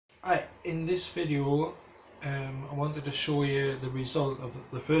In this video, I wanted to show you the result of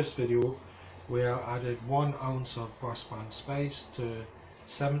the first video where I added 1 ounce of Bois Bande spice to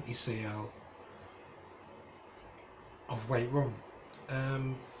 70 cl of white rum.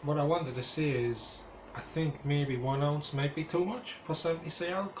 What I wanted to say is I think maybe 1 ounce might be too much for 70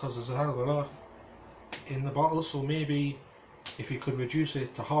 cl because there's a hell of a lot in the bottle, so maybe if you could reduce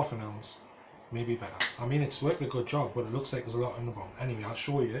it to half an ounce, maybe better. I mean, it's worked a good job, but it looks like there's a lot in the bottle. Anyway, I'll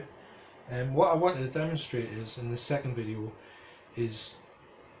show you. What I wanted to demonstrate is in the second video is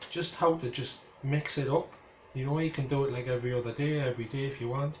just how to just mix it up. You know, you can do it like every other day, every day if you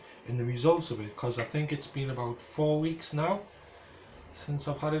want, and the results of it, because I think it's been about 4 weeks now since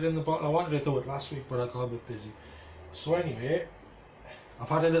I've had it in the bottle. I wanted to do it last week, but I got a bit busy. So anyway, I've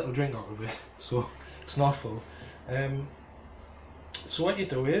had a little drink out of it, so it's not full. So what you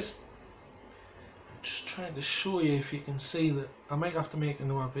do is, I'm just trying to show you if you can see that. I might have to make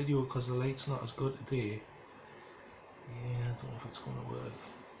another video because the light's not as good today. Yeah, I don't know if it's going to work.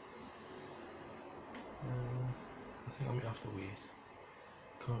 I think I might have to wait.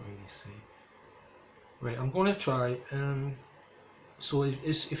 Can't really see. Right, I'm going to try. So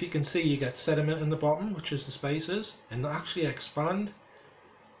if you can see, you get sediment in the bottom, which is the spices, and they actually expand.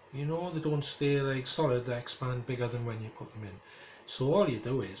 You know, they don't stay like solid, they expand bigger than when you put them in. So all you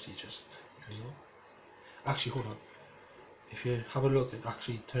do is you just, you know, actually hold on. If you have a look, it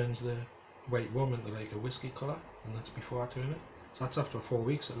actually turns the white rum into like a whiskey colour, and that's before I turn it. So that's after 4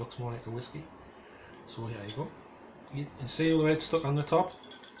 weeks, it looks more like a whiskey. So here you go. You can see where it's stuck on the top.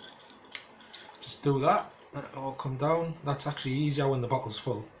 Just do that, that'll all come down. That's actually easier when the bottle's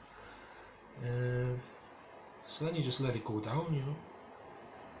full. So then you just let it go down, you know.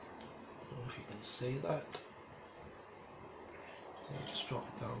 I don't know if you can see that. You just drop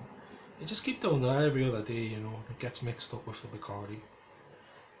it down. You just keep doing that every other day, you know. It gets mixed up with the Bacardi,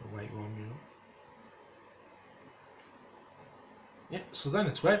 the white rum, you know. Yeah, so then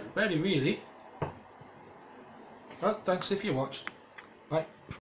it's ready really. Well, thanks if you watched. Bye.